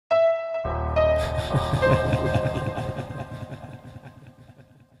I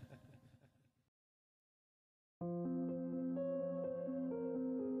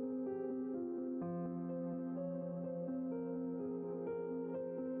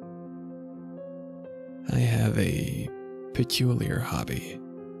have a peculiar hobby.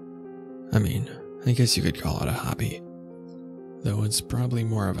 I mean, I guess you could call it a hobby, though it's probably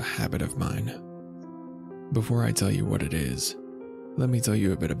more of a habit of mine. Before I tell you what it is, let me tell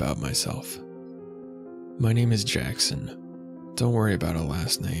you a bit about myself. My name is Jackson. Don't worry about a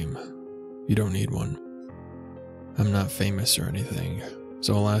last name. You don't need one. I'm not famous or anything,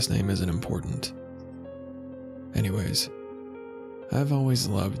 so a last name isn't important. Anyways, I've always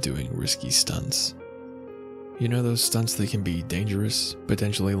loved doing risky stunts. You know those stunts that can be dangerous,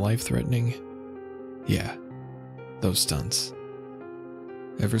 potentially life-threatening? Yeah, those stunts.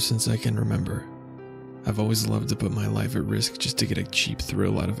 Ever since I can remember, I've always loved to put my life at risk just to get a cheap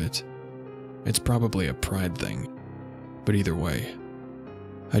thrill out of it. It's probably a pride thing, but either way,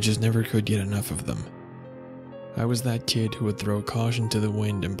 I just never could get enough of them. I was that kid who would throw caution to the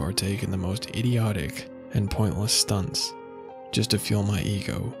wind and partake in the most idiotic and pointless stunts, just to fuel my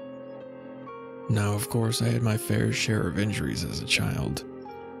ego. Now, of course, I had my fair share of injuries as a child.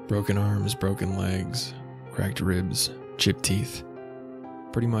 Broken arms, broken legs, cracked ribs, chipped teeth.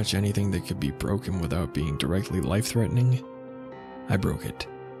 Pretty much anything that could be broken without being directly life-threatening, I broke it.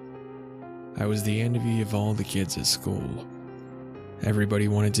 I was the envy of all the kids at school. Everybody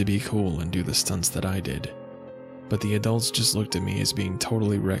wanted to be cool and do the stunts that I did, but the adults just looked at me as being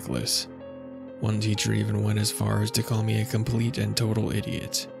totally reckless. One teacher even went as far as to call me a complete and total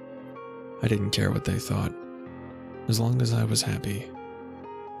idiot. I didn't care what they thought, as long as I was happy.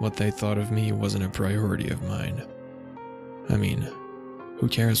 What they thought of me wasn't a priority of mine. I mean, who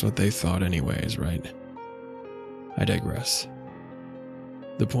cares what they thought anyways, right? I digress.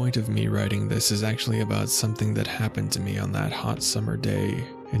 The point of me writing this is actually about something that happened to me on that hot summer day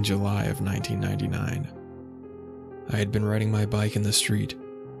in July of 1999. I had been riding my bike in the street,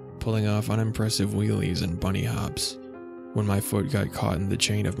 pulling off unimpressive wheelies and bunny hops, when my foot got caught in the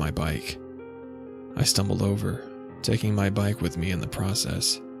chain of my bike. I stumbled over, taking my bike with me in the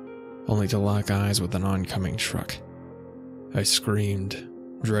process, only to lock eyes with an oncoming truck. I screamed,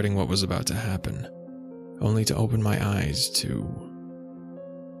 dreading what was about to happen, only to open my eyes to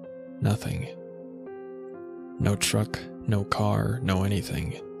nothing. No truck, no car, no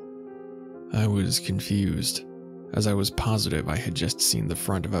anything. I was confused, as I was positive I had just seen the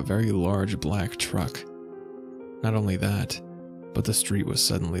front of a very large black truck. Not only that, but the street was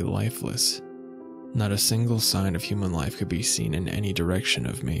suddenly lifeless. Not a single sign of human life could be seen in any direction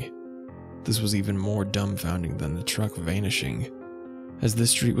of me. This was even more dumbfounding than the truck vanishing, as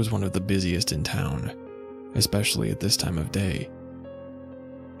this street was one of the busiest in town, especially at this time of day.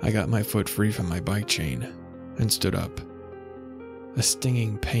 I got my foot free from my bike chain and stood up. A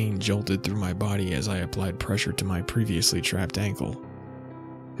stinging pain jolted through my body as I applied pressure to my previously trapped ankle.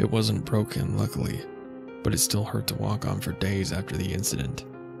 It wasn't broken, luckily, but it still hurt to walk on for days after the incident.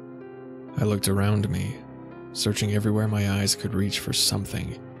 I looked around me, searching everywhere my eyes could reach for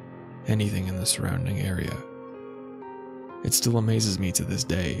something, anything in the surrounding area. It still amazes me to this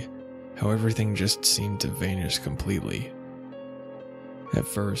day how everything just seemed to vanish completely. At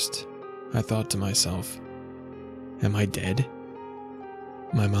first, I thought to myself, am I dead?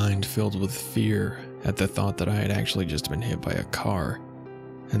 My mind filled with fear at the thought that I had actually just been hit by a car,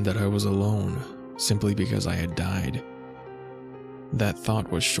 and that I was alone simply because I had died. That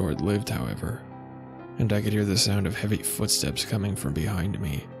thought was short-lived, however, and I could hear the sound of heavy footsteps coming from behind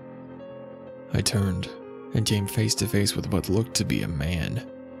me. I turned and came face to face with what looked to be a man,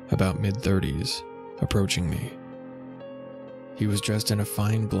 about mid-30s, approaching me. He was dressed in a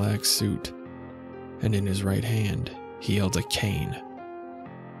fine black suit, and in his right hand, he held a cane.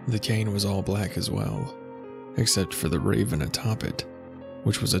 The cane was all black as well, except for the raven atop it,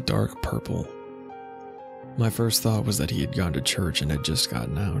 which was a dark purple. My first thought was that he had gone to church and had just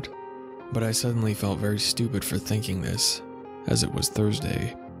gotten out, but I suddenly felt very stupid for thinking this, as it was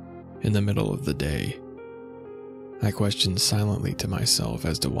Thursday, in the middle of the day. I questioned silently to myself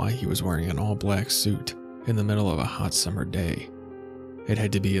as to why he was wearing an all-black suit in the middle of a hot summer day. It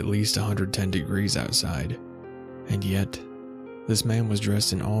had to be at least 110 degrees outside, and yet, this man was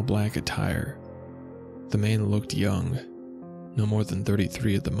dressed in all-black attire. The man looked young, no more than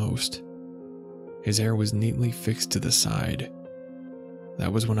 33 at the most. His hair was neatly fixed to the side.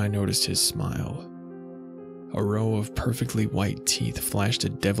 That was when I noticed his smile. A row of perfectly white teeth flashed a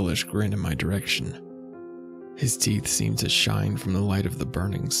devilish grin in my direction. His teeth seemed to shine from the light of the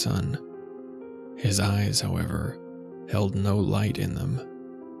burning sun. His eyes, however, held no light in them.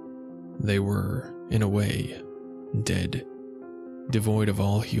 They were, in a way, dead, devoid of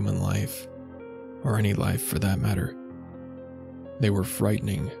all human life, or any life for that matter. They were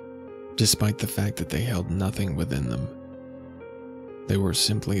frightening, despite the fact that they held nothing within them. They were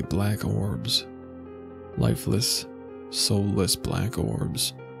simply black orbs, lifeless, soulless black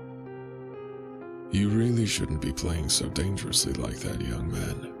orbs. You really shouldn't be playing so dangerously like that, young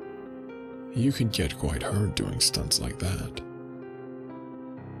man. You can get quite hurt doing stunts like that.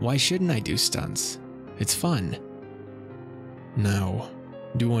 Why shouldn't I do stunts? It's fun. Now,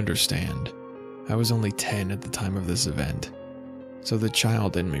 do understand, I was only 10 at the time of this event, so the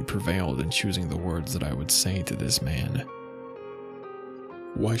child in me prevailed in choosing the words that I would say to this man.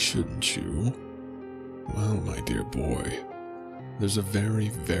 Why shouldn't you? Well, my dear boy, there's a very,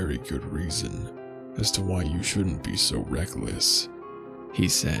 very good reason as to why you shouldn't be so reckless, he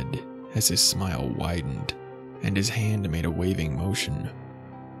said as his smile widened and his hand made a waving motion.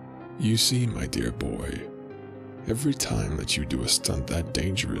 You see, my dear boy, every time that you do a stunt that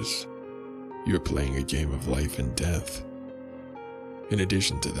dangerous, you're playing a game of life and death. In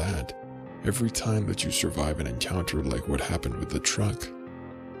addition to that, every time that you survive an encounter like what happened with the truck,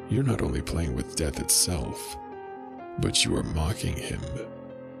 you're not only playing with death itself, but you are mocking him.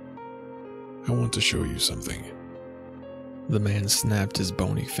 I want to show you something. The man snapped his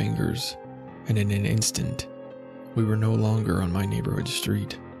bony fingers, and in an instant, we were no longer on my neighborhood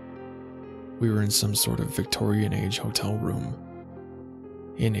street. We were in some sort of Victorian-age hotel room.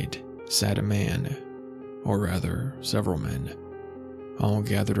 In it sat a man, or rather, several men, all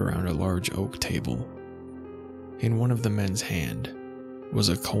gathered around a large oak table. In one of the men's hand was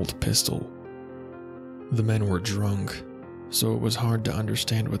a Colt pistol. The men were drunk, so it was hard to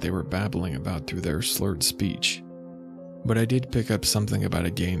understand what they were babbling about through their slurred speech. But I did pick up something about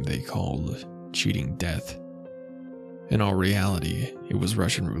a game they called cheating death. In all reality, it was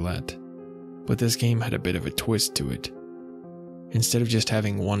Russian roulette, but this game had a bit of a twist to it. Instead of just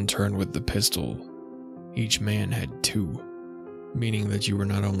having one turn with the pistol, each man had two, meaning that you were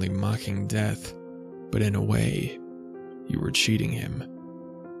not only mocking death, but in a way, you were cheating him.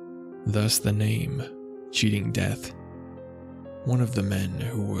 Thus the name, Cheating Death. One of the men,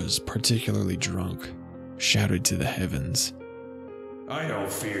 who was particularly drunk, shouted to the heavens, I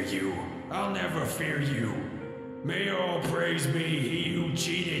don't fear you. I'll never fear you. May all praise be he who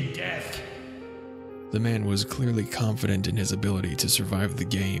cheated death. The man was clearly confident in his ability to survive the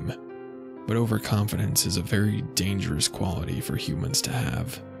game, but overconfidence is a very dangerous quality for humans to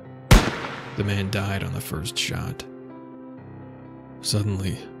have. The man died on the first shot.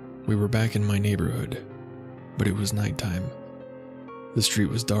 Suddenly, we were back in my neighborhood, but it was nighttime. The street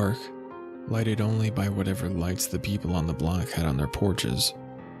was dark, lighted only by whatever lights the people on the block had on their porches.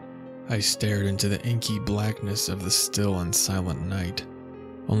 I stared into the inky blackness of the still and silent night,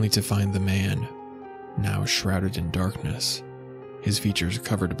 only to find the man, now shrouded in darkness, his features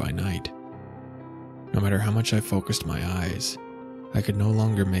covered by night. No matter how much I focused my eyes, I could no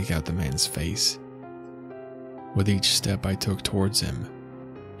longer make out the man's face. With each step I took towards him,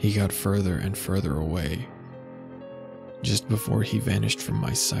 he got further and further away. Just before he vanished from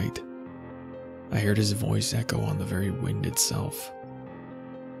my sight, I heard his voice echo on the very wind itself.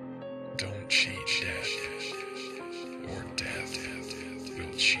 Don't cheat death, or death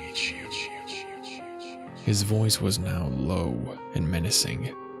will cheat you. His voice was now low and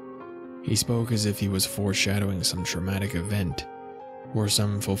menacing. He spoke as if he was foreshadowing some traumatic event, or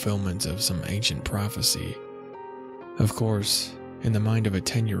some fulfillment of some ancient prophecy. Of course, in the mind of a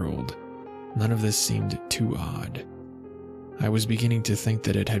 10-year-old, none of this seemed too odd. I was beginning to think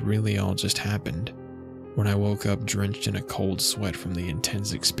that it had really all just happened, when I woke up drenched in a cold sweat from the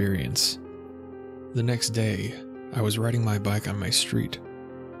intense experience. The next day, I was riding my bike on my street,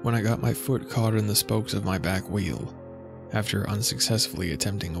 when I got my foot caught in the spokes of my back wheel, after unsuccessfully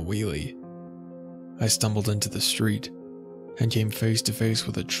attempting a wheelie. I stumbled into the street, and came face to face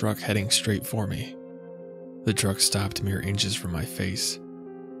with a truck heading straight for me. The truck stopped mere inches from my face.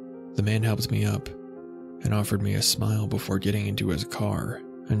 The man helped me up, and offered me a smile before getting into his car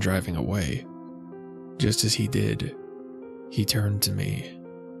and driving away. Just as he did, he turned to me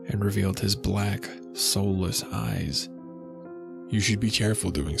and revealed his black, soulless eyes. You should be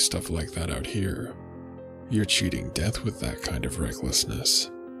careful doing stuff like that out here. You're cheating death with that kind of recklessness.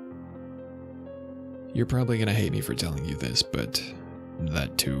 You're probably gonna hate me for telling you this, but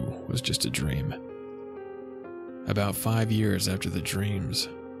that too was just a dream. About 5 years after the dreams,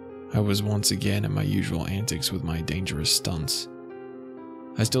 I was once again in my usual antics with my dangerous stunts.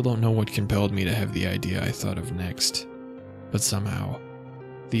 I still don't know what compelled me to have the idea I thought of next, but somehow,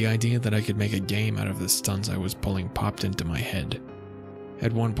 the idea that I could make a game out of the stunts I was pulling popped into my head.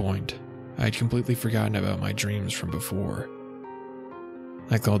 At one point, I had completely forgotten about my dreams from before.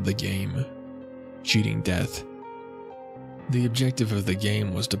 I called the game Cheating Death. The objective of the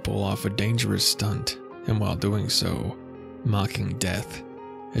game was to pull off a dangerous stunt, and while doing so, mocking death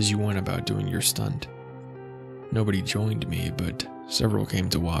as you went about doing your stunt. Nobody joined me, but several came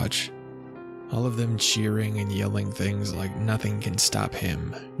to watch, all of them cheering and yelling things like nothing can stop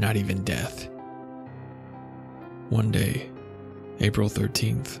him, not even death. One day, April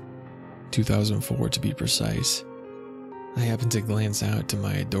 13th, 2004 to be precise, I happened to glance out to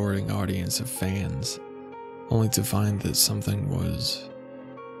my adoring audience of fans, only to find that something was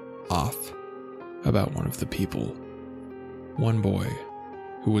off about one of the people. One boy,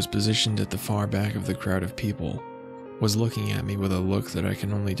 who was positioned at the far back of the crowd of people, was looking at me with a look that I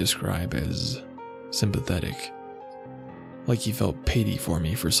can only describe as sympathetic, like he felt pity for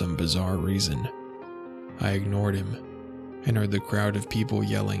me for some bizarre reason. I ignored him and heard the crowd of people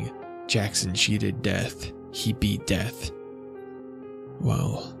yelling, "Jackson cheated death, he beat death."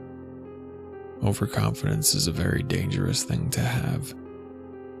 Well, overconfidence is a very dangerous thing to have.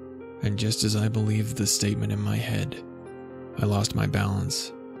 And just as I believed the statement in my head, I lost my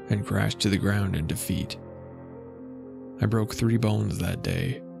balance and crashed to the ground in defeat. I broke 3 bones that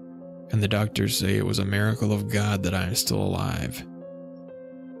day, and the doctors say it was a miracle of God that I am still alive.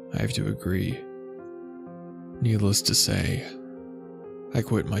 I have to agree. Needless to say, I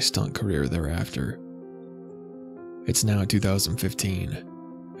quit my stunt career thereafter. It's now 2015,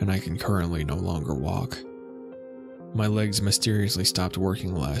 and I can currently no longer walk. My legs mysteriously stopped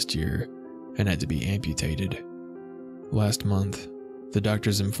working last year and had to be amputated. Last month, the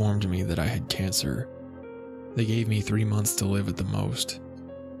doctors informed me that I had cancer. They gave me 3 months to live at the most.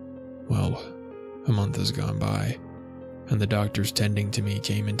 Well, a month has gone by, and the doctors tending to me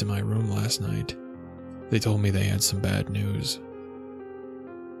came into my room last night. They told me they had some bad news.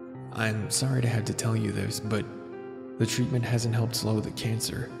 I'm sorry to have to tell you this, but the treatment hasn't helped slow the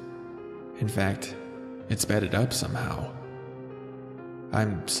cancer. In fact, it's sped it up somehow.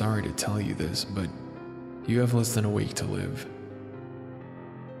 I'm sorry to tell you this, but you have less than a week to live.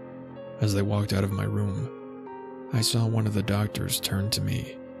 As they walked out of my room, I saw one of the doctors turn to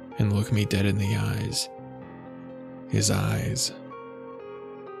me and look me dead in the eyes. His eyes,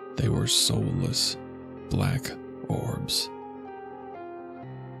 they were soulless, black orbs.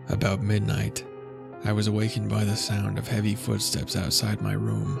 About midnight, I was awakened by the sound of heavy footsteps outside my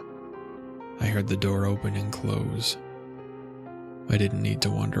room. I heard the door open and close. I didn't need to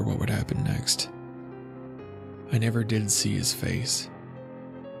wonder what would happen next. I never did see his face,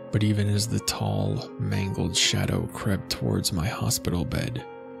 but even as the tall, mangled shadow crept towards my hospital bed,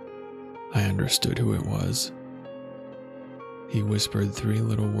 I understood who it was. He whispered 3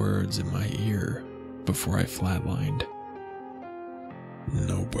 little words in my ear before I flatlined.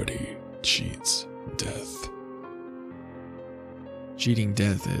 Nobody cheats death. Cheating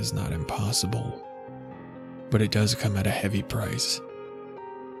death is not impossible, but it does come at a heavy price.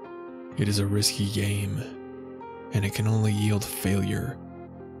 It is a risky game, and it can only yield failure,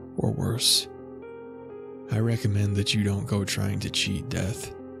 or worse. I recommend that you don't go trying to cheat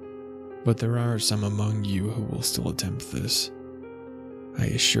death, but there are some among you who will still attempt this. I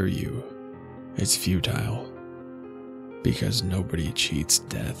assure you, it's futile, because nobody cheats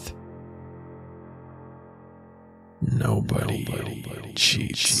death. Nobody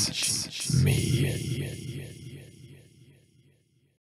cheats me.